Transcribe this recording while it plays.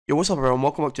Yo, what's up everyone,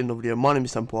 welcome back to another video. My name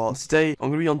is Temple Arts. Today I'm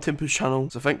going to be on Timper's channel,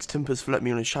 so thanks to Timpers for letting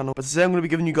me on his channel. But today I'm going to be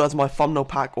giving you guys my thumbnail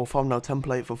pack or thumbnail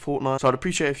template for Fortnite. So I'd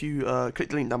appreciate if you click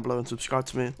the link down below and subscribe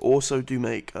to me. Also do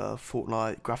make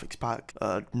Fortnite graphics pack,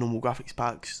 normal graphics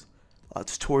packs,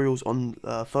 tutorials on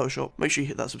Photoshop. Make sure you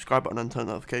hit that subscribe button and turn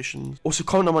notifications. Also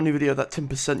comment on my new video that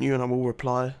Timpers sent you and I will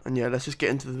reply. And yeah, let's just get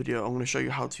into the video. I'm going to show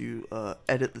you how to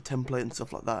edit the template and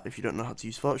stuff like that if you don't know how to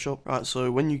use Photoshop. Right,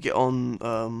 so when you get on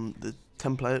the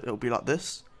template, it'll be like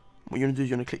this. What you're going to do is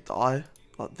you're going to click the eye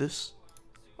like this,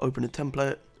 open the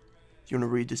template. You want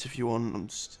to read this if you want.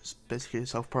 It's basically a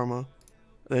self-promo.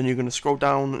 Then you're going to scroll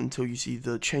down until you see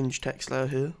the change text layer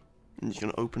here, and you're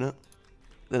going to open it.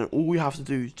 Then all we have to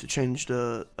do to change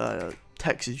the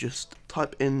text is just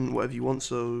type in whatever you want.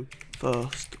 So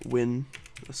first win,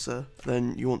 let's say.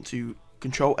 Then you want to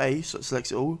Control A, so it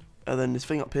selects it all. And then this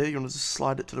thing up here, you want to just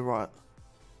slide it to the right,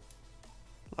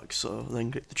 like so.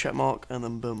 Then click the check mark, and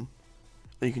then boom.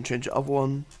 Then you can change the other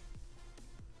one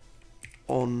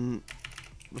on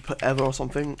put ever or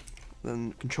something.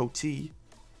 Then Control T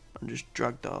and just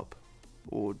drag that up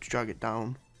or drag it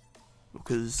down,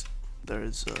 because there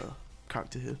is a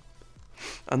character here,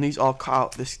 and these are cut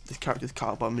out. This character is cut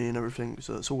out by me and everything,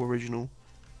 so it's all original.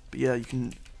 But yeah, you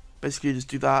can basically just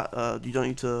do that. You don't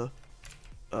need to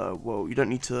well, you don't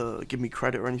need to give me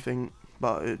credit or anything,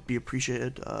 but it'd be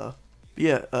appreciated. But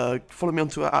yeah, follow me on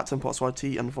Twitter at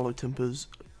TempleArtsYT and follow Timpers.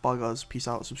 Bye guys, peace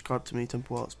out, subscribe to me,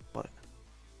 Temple Arts, bye.